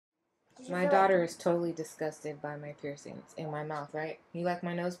My daughter is totally disgusted by my piercings in my mouth, right? You like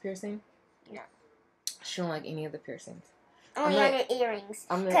my nose piercing? No. She don't like any of the piercings. Only on your earrings.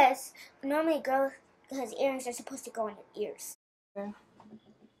 Because normally girls, because earrings are supposed to go on your ears. Okay.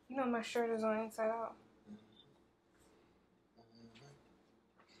 You know my shirt is on inside out.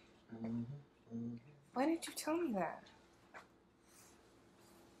 Why didn't you tell me that?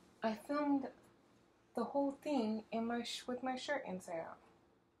 I filmed the whole thing in with my shirt inside out.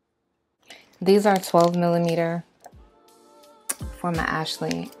 These are 12mm for my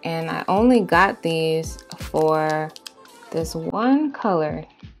Ashley, and I only got these for this one color.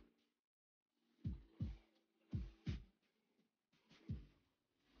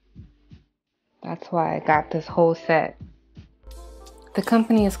 That's why I got this whole set. The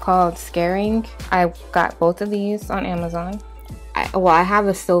company is called Scaring. I got both of these on Amazon. I have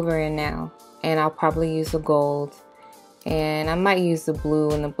a silver in now, and I'll probably use the gold, and I might use the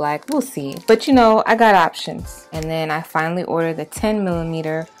blue and the black. We'll see. But you know, I got options. And then I finally ordered the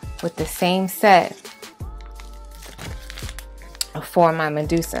 10mm with the same set for my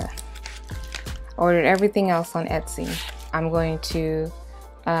Medusa. Ordered everything else on Etsy. I'm going to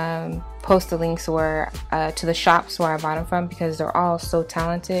post the links where to the shops where I bought them from, because they're all so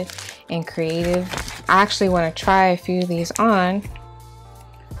talented and creative. I actually want to try a few of these on.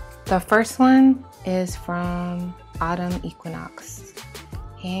 The first one is from Autumn Equinox,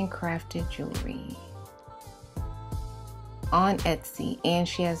 handcrafted jewelry on Etsy, and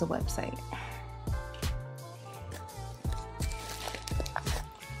she has a website.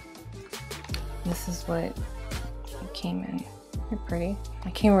 This is what it came in. They're pretty. I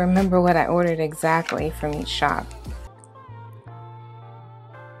can't remember what I ordered exactly from each shop.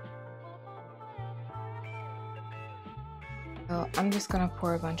 So I'm just gonna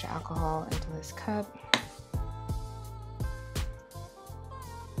pour a bunch of alcohol into this cup.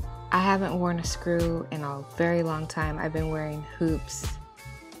 I haven't worn a screw in a very long time. I've been wearing hoops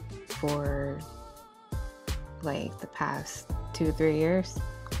for like the past 2-3 years,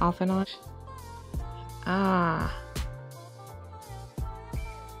 off and on. I'm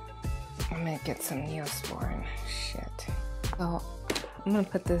gonna get some Neosporin. Shit. So I'm gonna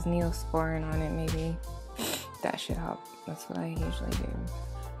put this Neosporin on it, maybe. That should help. That's what I usually do.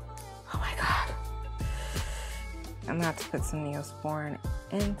 Oh my god. I'm gonna have to put some Neosporin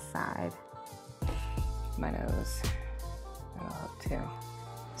inside my nose. That'll help too.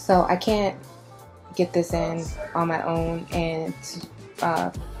 So I can't get this in on my own, and it's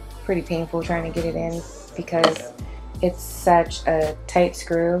pretty painful trying to get it in because it's such a tight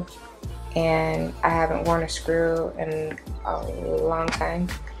screw, and I haven't worn a screw in a long time.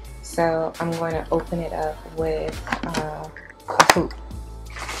 So I'm going to open it up with a hoop.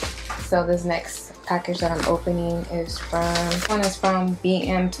 So this next package that I'm opening is this one is from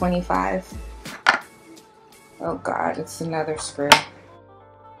BM25. Oh god, it's another screw.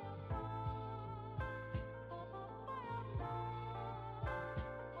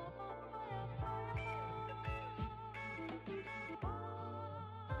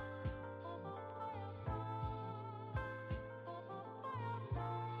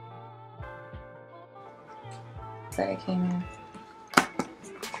 That it came in.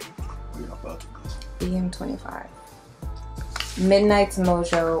 BM25. Midnight's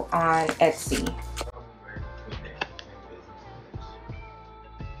Mojo on Etsy.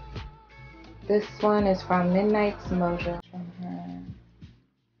 This one is from Midnight's Mojo.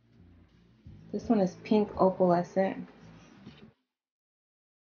 This one is pink Opal Essence.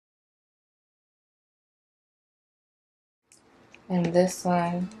 And this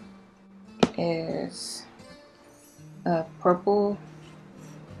one is a purple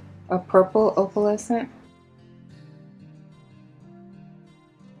opalescent.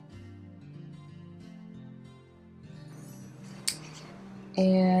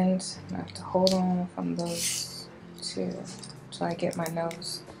 And I have to hold on from those two till I get my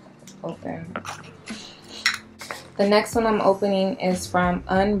nose open. The next one I'm opening is from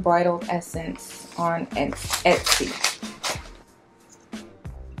Unbridled Essence on Etsy.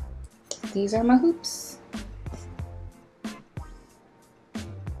 These are my hoops.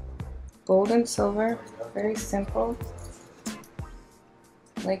 Gold and silver, very simple,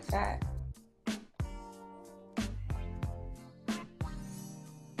 like that.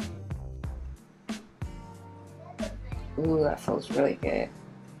 Ooh, that feels really good.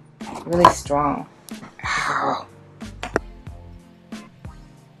 Really strong. Ow.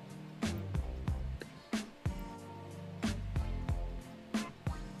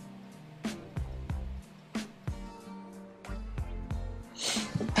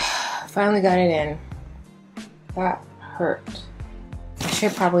 Finally got it in. That hurt.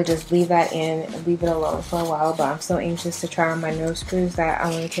 should probably just leave that in and leave it alone for a while, but I'm so anxious to try on my nose screws that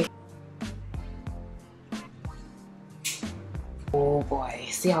I'm going to take. Oh boy,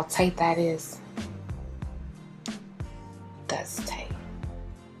 see how tight that is? That's tight.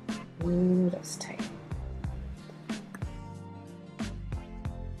 Ooh, that's tight.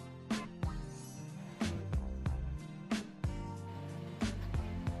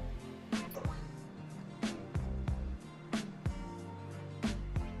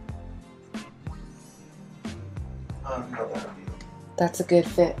 That's a good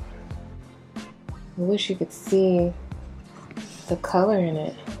fit. I wish you could see the color in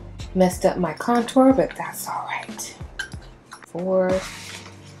it. Messed up my contour, but that's alright.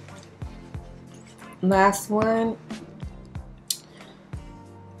 Last one.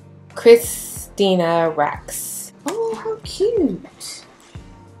 KRacz. Oh, how cute.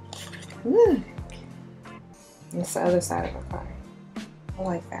 Look. That's the other side of her car. I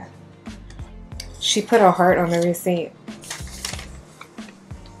like that. She put a heart on the receipt.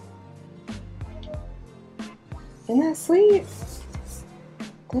 Isn't that sweet?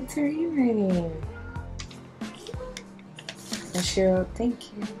 That's her handwriting. And she wrote,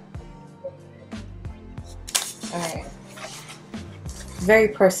 thank you. Alright. Very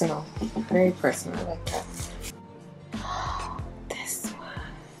personal. Very personal. I like that. This one.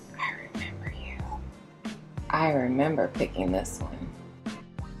 I remember you. I remember picking this one.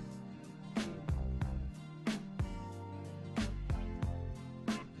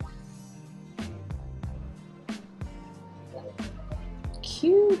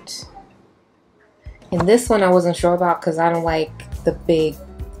 Cute. And this one I wasn't sure about because I don't like the big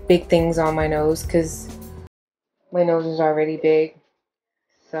things on my nose because my nose is already big.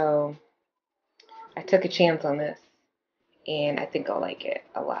 So I took a chance on this and I think I'll like it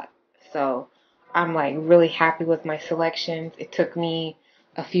a lot. So I'm like really happy with my selections. It took me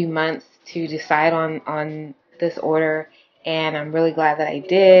a few months to decide on this order and I'm really glad that I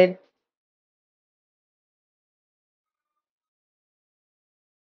did.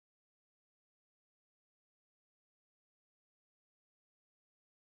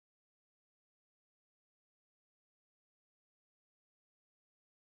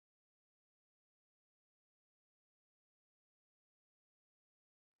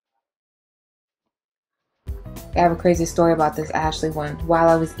 I have a crazy story about this Ashley one. While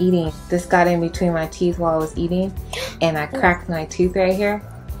I was eating, this got in between my teeth while I was eating, and I cracked my tooth right here,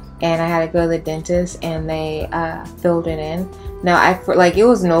 and I had to go to the dentist, and they filled it in. Now, it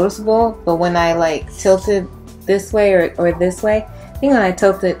was noticeable, but when I like tilted this way or this way, I think when I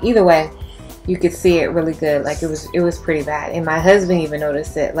tilted either way, you could see it really good. Like it was pretty bad, and my husband even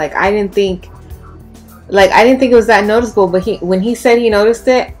noticed it. Like I didn't think it was that noticeable, but when he said he noticed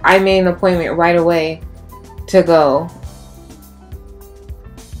it, I made an appointment right away to go.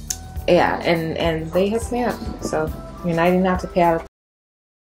 Yeah, and they hooked me up. So I mean, I didn't have to pay out of